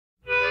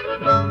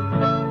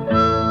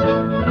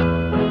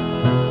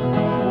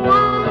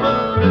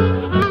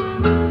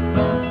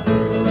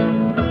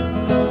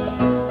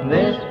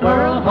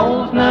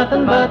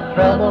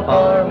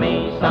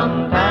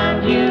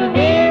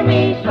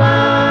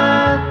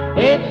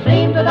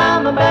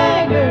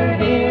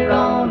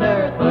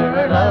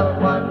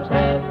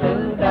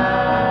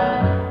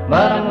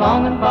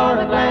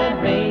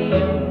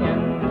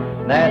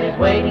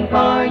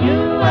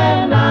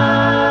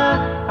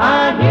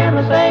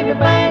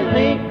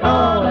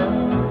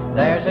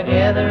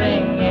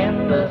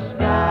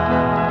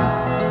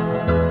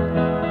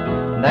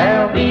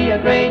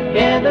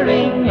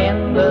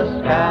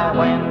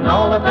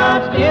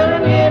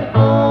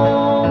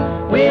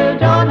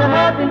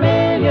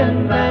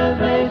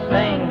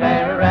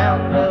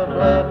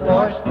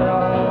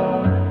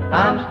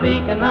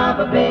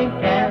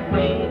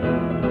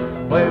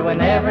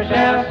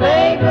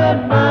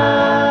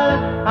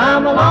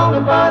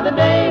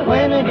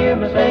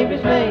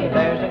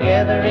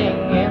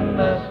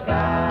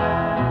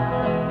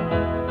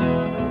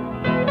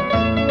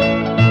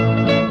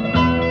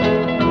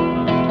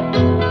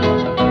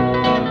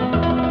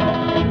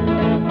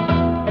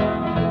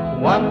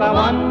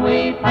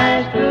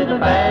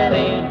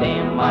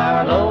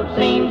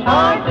seems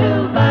hard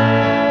to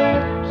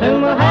bear.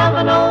 Soon we'll have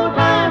an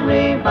old-time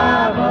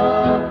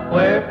revival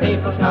where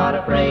people's not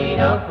afraid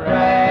of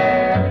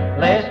prayer.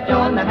 Let's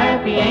join the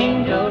happy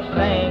angels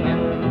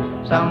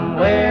singing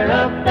somewhere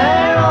up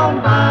there on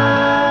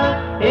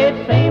high. It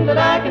seems that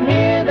I can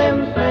hear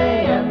them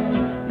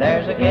saying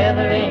there's a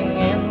gathering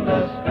in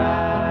the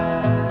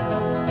sky.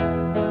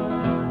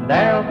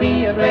 There'll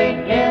be a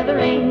great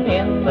gathering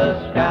in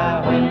the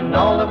sky when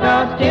all of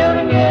God's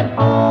children get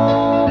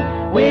home.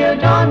 We'll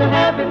join the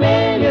happy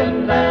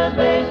millions as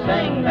they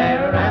sing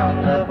there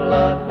around the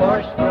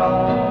blood-washed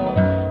throne.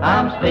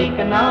 I'm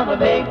speaking of a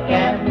big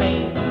camp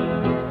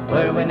meeting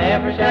where we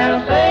never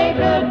shall say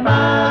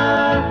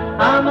goodbye.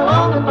 I'm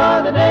longing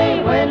for the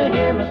day when I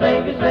hear my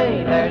Savior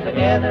say there's a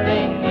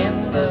gathering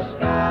in the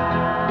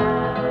sky.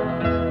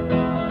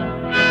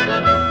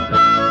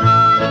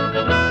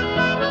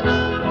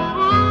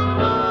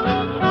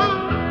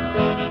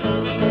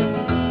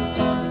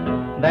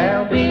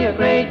 There'll be a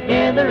great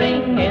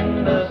gathering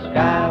in the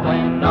sky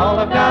when all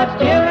of God's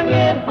children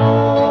get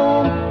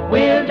home.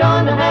 We'll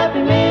join the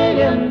happy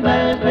millions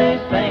as they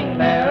sing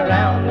there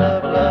around the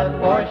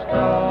blood-washed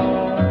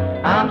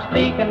throne. I'm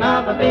speaking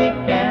of a big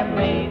camp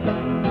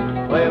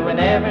meeting where we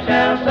never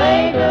shall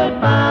say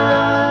goodbye.